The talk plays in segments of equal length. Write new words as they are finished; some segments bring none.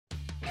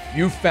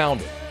You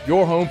found it.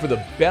 Your home for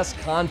the best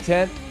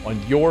content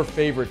on your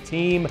favorite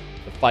team,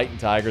 the Fighting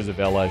Tigers of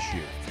LSU.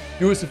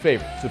 Do us a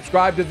favor.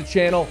 Subscribe to the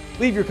channel.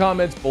 Leave your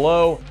comments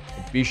below.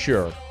 And be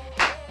sure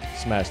to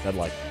smash that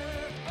like button.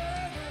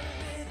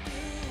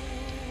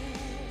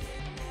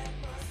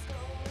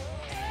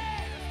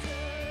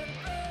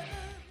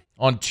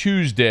 On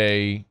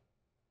Tuesday,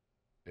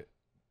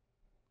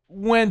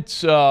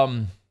 went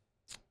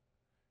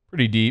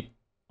pretty deep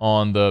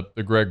on the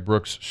Greg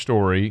Brooks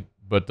story,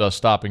 but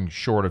stopping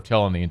short of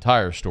telling the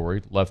entire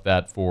story. Left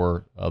that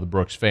for the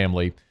Brooks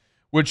family,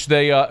 which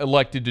they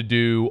elected to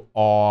do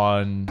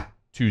on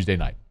Tuesday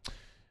night.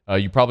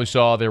 You probably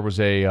saw there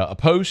was a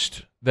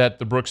post that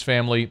the Brooks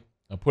family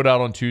put out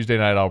on Tuesday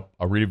night. I'll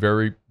read it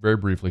very, very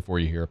briefly for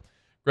you here.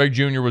 Greg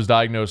Jr. was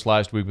diagnosed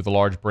last week with a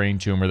large brain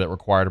tumor that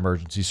required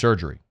emergency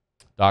surgery.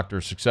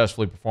 Doctors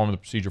successfully performed the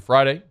procedure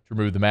Friday to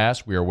remove the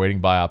mass. We are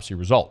awaiting biopsy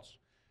results.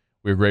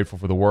 We are grateful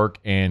for the work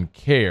and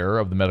care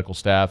of the medical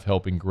staff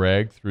helping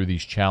Greg through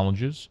these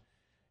challenges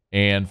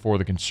and for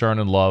the concern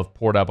and love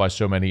poured out by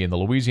so many in the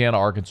Louisiana,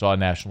 Arkansas, and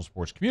national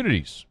sports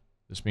communities.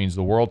 This means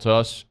the world to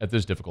us at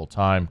this difficult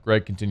time.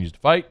 Greg continues to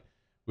fight.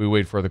 We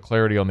wait for the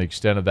clarity on the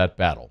extent of that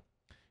battle.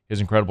 His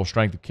incredible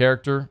strength of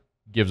character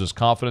gives us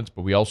confidence,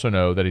 but we also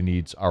know that he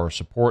needs our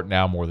support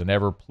now more than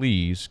ever.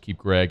 Please keep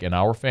Greg and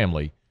our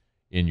family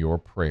in your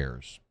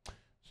prayers.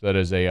 So that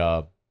is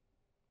a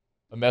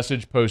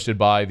message posted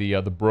by the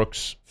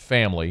Brooks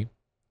family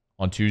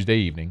on Tuesday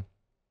evening.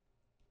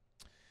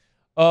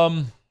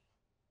 So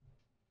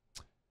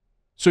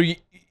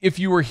if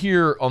you were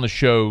here on the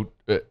show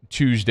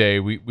Tuesday,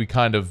 we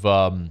kind of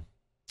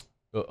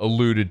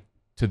alluded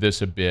to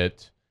this a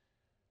bit,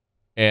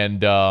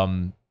 and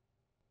out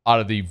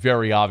of the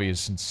very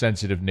obvious and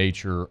sensitive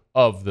nature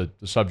of the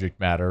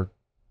subject matter,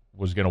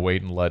 was going to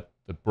wait and let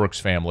the Brooks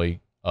family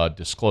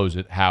disclose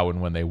it how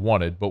and when they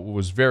wanted. But what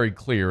was very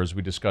clear, as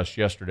we discussed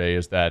yesterday,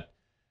 is that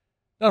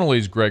not only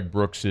is Greg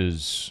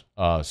Brooks's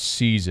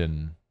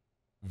season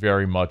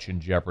very much in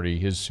jeopardy,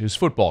 his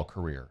football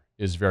career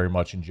is very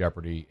much in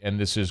jeopardy, and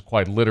this is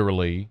quite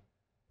literally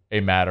a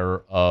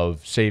matter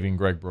of saving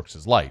Greg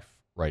Brooks's life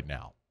right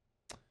now.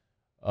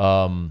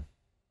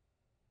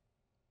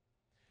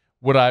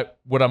 What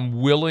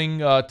I'm willing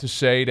to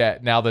say,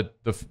 that now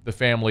that the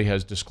family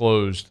has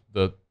disclosed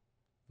the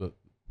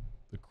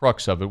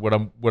crux of it, what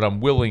I'm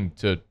willing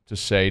to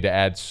say, to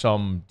add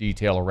some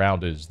detail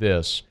around it, is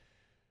this.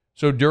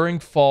 So during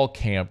fall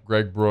camp,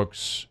 Greg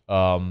Brooks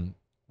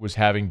was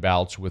having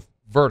bouts with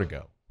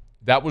vertigo.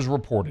 That was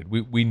reported.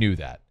 We knew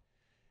that.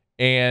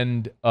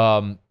 And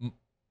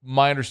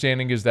my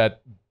understanding is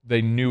that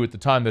they knew at the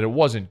time that it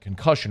wasn't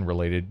concussion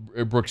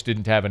related. Brooks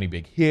didn't have any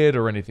big hit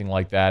or anything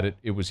like that.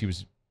 He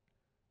was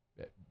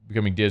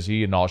becoming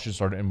dizzy and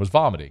nauseous and was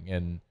vomiting.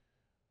 And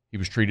he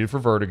was treated for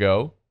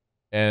vertigo,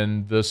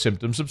 and the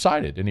symptoms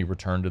subsided, and he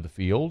returned to the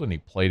field, and he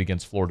played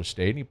against Florida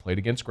State, and he played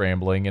against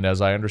Grambling. And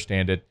as I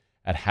understand it,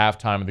 at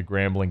halftime of the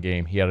Grambling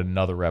game, he had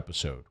another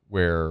episode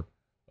where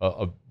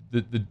of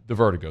the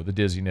vertigo, the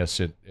dizziness,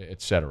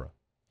 et cetera.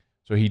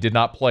 So he did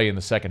not play in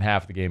the second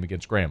half of the game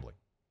against Grambling.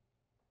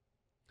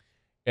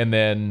 And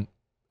then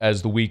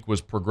as the week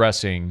was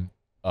progressing,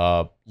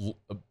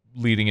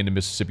 leading into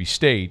Mississippi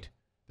State,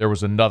 there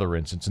was another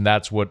instance, and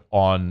that's what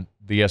on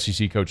the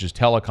SEC coaches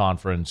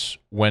teleconference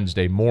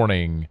Wednesday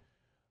morning,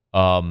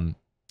 Brian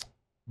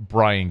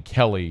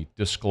Kelly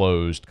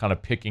disclosed, kind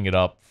of picking it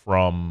up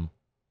from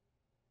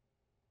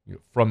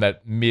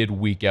that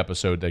midweek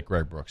episode that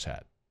Greg Brooks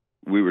had.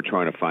 We were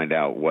trying to find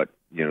out what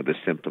the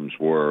symptoms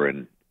were,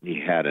 and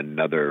he had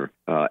another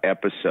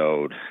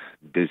episode.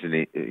 He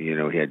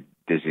had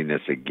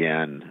dizziness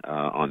again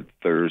on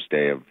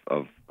Thursday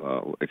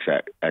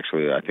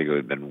actually, I think it would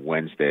have been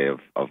Wednesday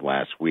of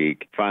last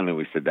week. Finally,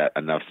 we said that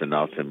enough's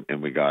enough,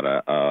 and we got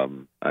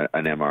an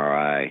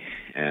MRI,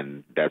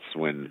 and that's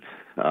when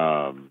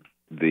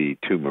the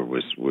tumor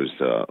was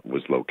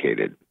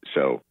located.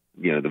 So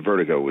the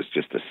vertigo was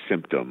just a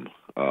symptom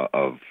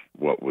of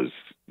what was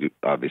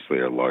obviously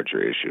a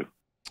larger issue.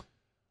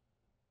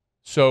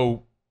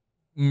 So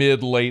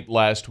late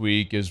last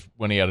week is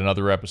when he had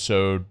another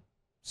episode,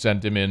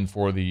 sent him in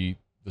for the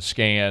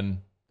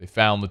scan. They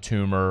found the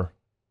tumor.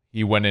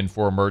 He went in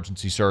for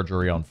emergency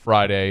surgery on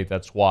Friday.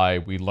 That's why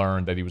we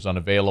learned that he was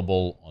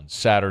unavailable on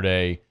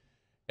Saturday.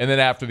 And then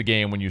after the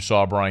game, when you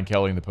saw Brian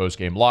Kelly in the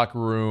post-game locker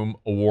room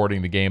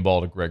awarding the game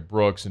ball to Greg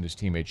Brooks and his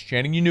teammates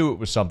chanting, you knew it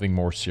was something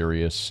more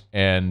serious.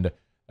 And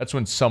that's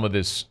when some of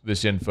this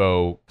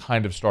info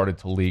kind of started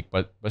to leak.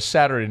 But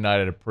Saturday night, I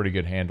had a pretty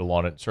good handle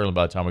on it. Certainly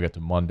by the time we got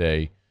to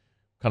Monday,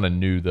 kind of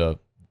knew the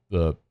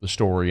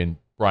story. And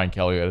Brian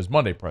Kelly at his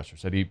Monday presser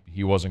said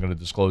he wasn't going to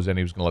disclose any.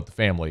 He was going to let the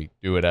family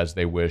do it as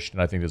they wished.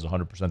 And I think that's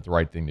 100% the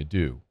right thing to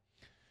do.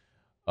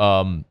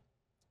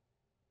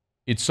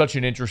 It's such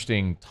an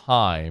interesting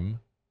time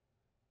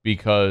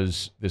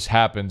because this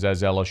happens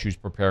as LSU's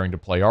preparing to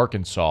play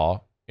Arkansas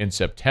in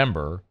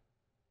September,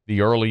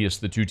 the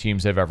earliest the two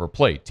teams have ever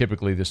played.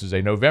 Typically, this is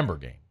a November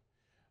game.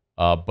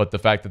 But the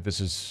fact that this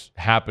is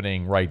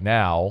happening right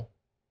now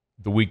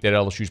the week that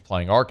LSU's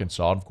playing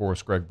Arkansas. And of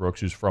course, Greg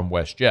Brooks, who's from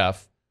West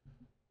Jeff,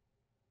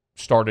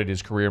 started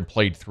his career and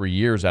played 3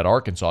 years at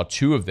Arkansas,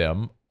 2 of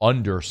them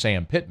under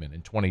Sam Pittman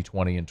in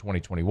 2020 and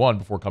 2021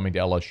 before coming to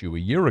LSU a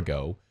year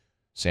ago.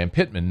 Sam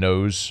Pittman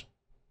knows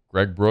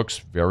Greg Brooks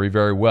very,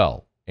 very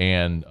well.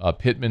 And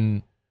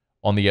Pittman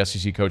on the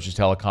SEC Coaches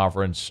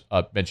Teleconference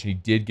mentioned he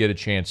did get a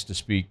chance to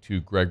speak to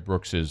Greg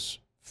Brooks's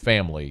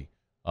family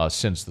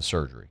since the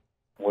surgery.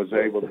 Was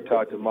able to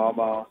talk to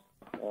Mama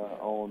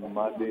on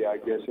Monday, I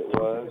guess it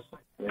was,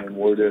 and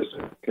we're just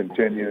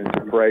continuing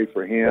to pray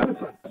for him.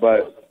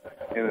 But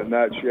in a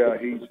nutshell,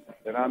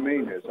 and I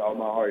mean this all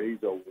my heart,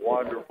 he's a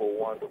wonderful,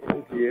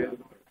 wonderful kid,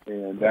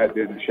 and that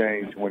didn't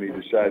change when he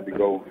decided to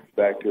go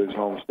back to his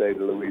home state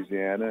of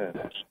Louisiana.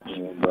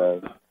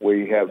 And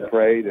we have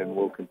prayed and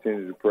will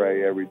continue to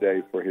pray every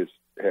day for his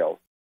health.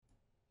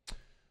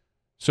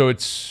 So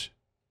it's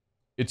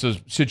a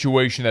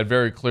situation that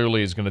very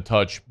clearly is going to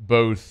touch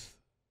both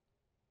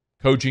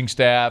coaching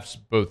staffs,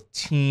 both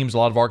teams. A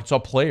lot of Arkansas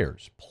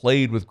players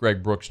played with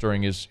Greg Brooks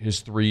during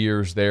his 3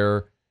 years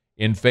there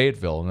in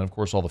Fayetteville. And then, of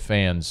course, all the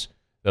fans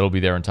that'll be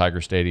there in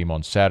Tiger Stadium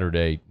on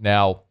Saturday.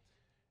 Now,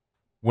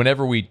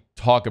 whenever we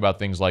talk about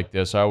things like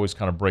this, I always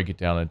kind of break it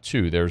down in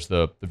two. There's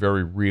the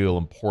very real,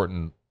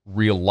 important,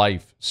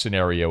 real-life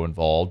scenario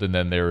involved, and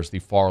then there's the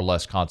far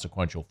less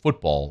consequential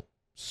football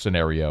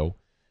scenario.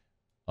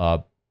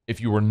 If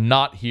you were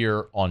not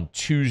here on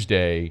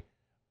Tuesday,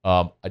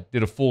 I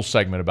did a full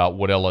segment about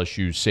what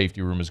LSU's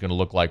safety room is going to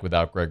look like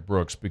without Greg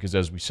Brooks, because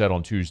as we said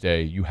on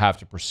Tuesday, you have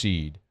to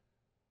proceed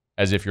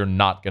as if you're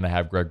not going to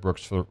have Greg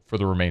Brooks for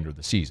the remainder of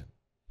the season.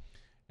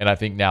 And I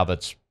think now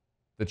that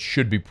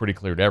should be pretty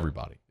clear to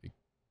everybody.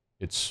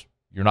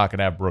 You're not going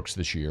to have Brooks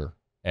this year.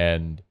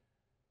 And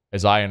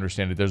as I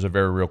understand it, there's a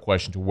very real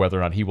question to whether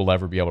or not he will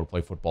ever be able to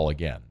play football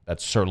again.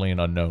 That's certainly an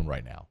unknown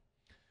right now.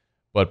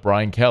 But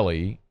Brian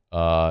Kelly,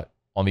 on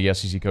the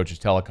SEC Coaches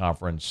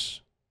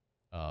Teleconference,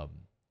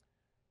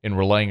 in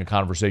relaying a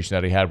conversation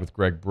that he had with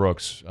Greg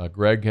Brooks,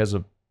 Greg has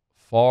a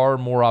far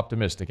more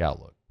optimistic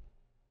outlook.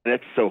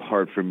 That's so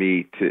hard for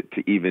me to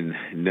even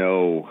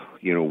know,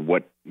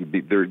 what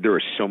there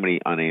are so many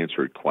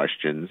unanswered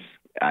questions.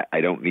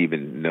 I don't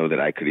even know that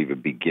I could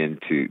even begin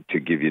to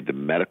give you the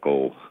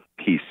medical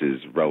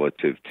pieces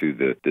relative to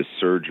the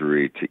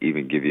surgery to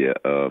even give you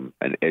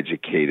an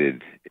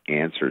educated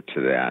answer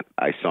to that.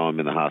 I saw him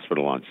in the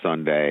hospital on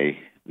Sunday.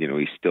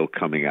 He's still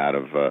coming out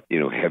of,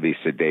 heavy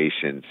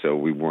sedation, so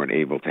we weren't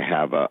able to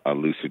have a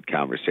lucid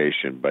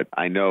conversation. But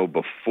I know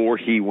before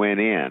he went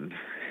in,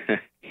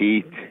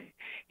 he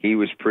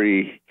was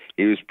pretty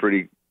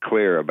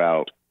clear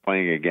about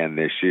playing again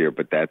this year.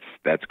 But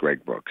that's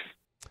Greg Brooks.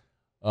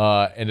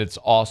 And it's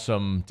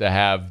awesome to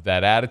have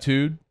that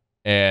attitude,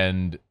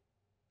 and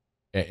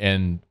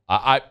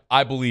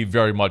I believe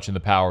very much in the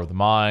power of the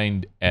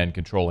mind and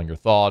controlling your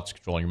thoughts,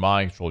 controlling your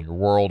mind, controlling your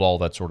world, all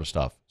that sort of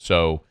stuff.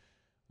 So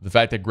the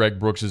fact that Greg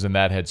Brooks is in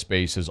that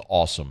headspace is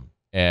awesome.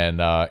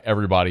 And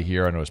everybody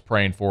here I know is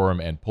praying for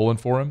him and pulling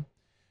for him.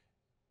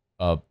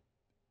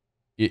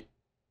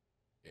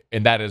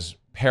 And that is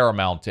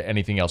paramount to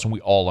anything else. And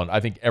I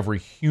think every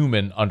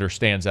human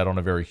understands that on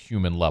a very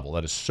human level.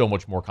 That is so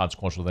much more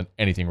consequential than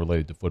anything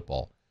related to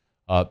football.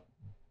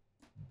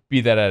 Be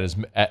that as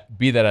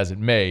it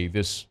may,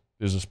 this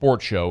is a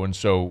sports show. And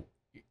so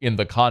in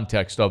the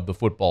context of the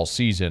football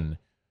season,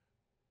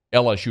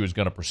 LSU is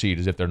going to proceed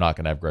as if they're not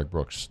going to have Greg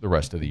Brooks the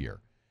rest of the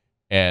year.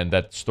 And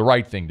that's the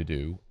right thing to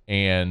do.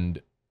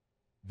 And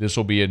this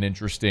will be an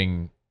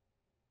interesting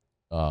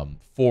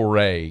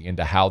foray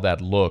into how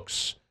that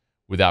looks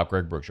without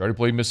Greg Brooks. You already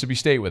played Mississippi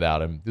State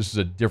without him. This is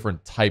a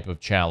different type of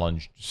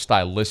challenge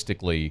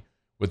stylistically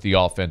with the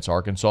offense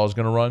Arkansas is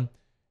going to run.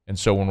 And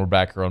so when we're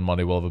back here on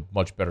Monday, we'll have a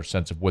much better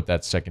sense of what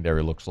that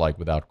secondary looks like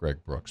without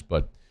Greg Brooks.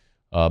 But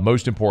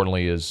most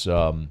importantly is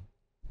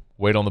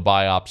wait on the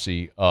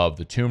biopsy of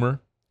the tumor.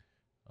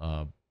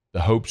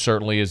 The hope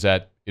certainly is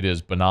that it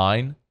is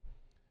benign,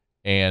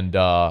 and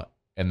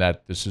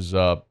that this is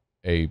a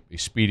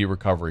speedy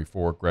recovery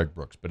for Greg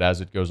Brooks. But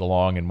as it goes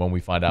along, and when we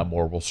find out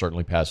more, we'll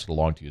certainly pass it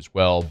along to you as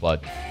well.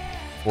 But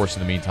of course,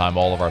 in the meantime,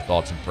 all of our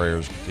thoughts and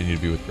prayers continue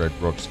to be with Greg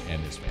Brooks and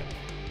his family.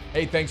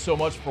 Hey, thanks so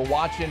much for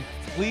watching.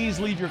 Please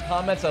leave your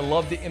comments. I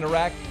love to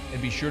interact,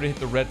 and be sure to hit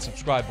the red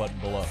subscribe button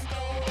below.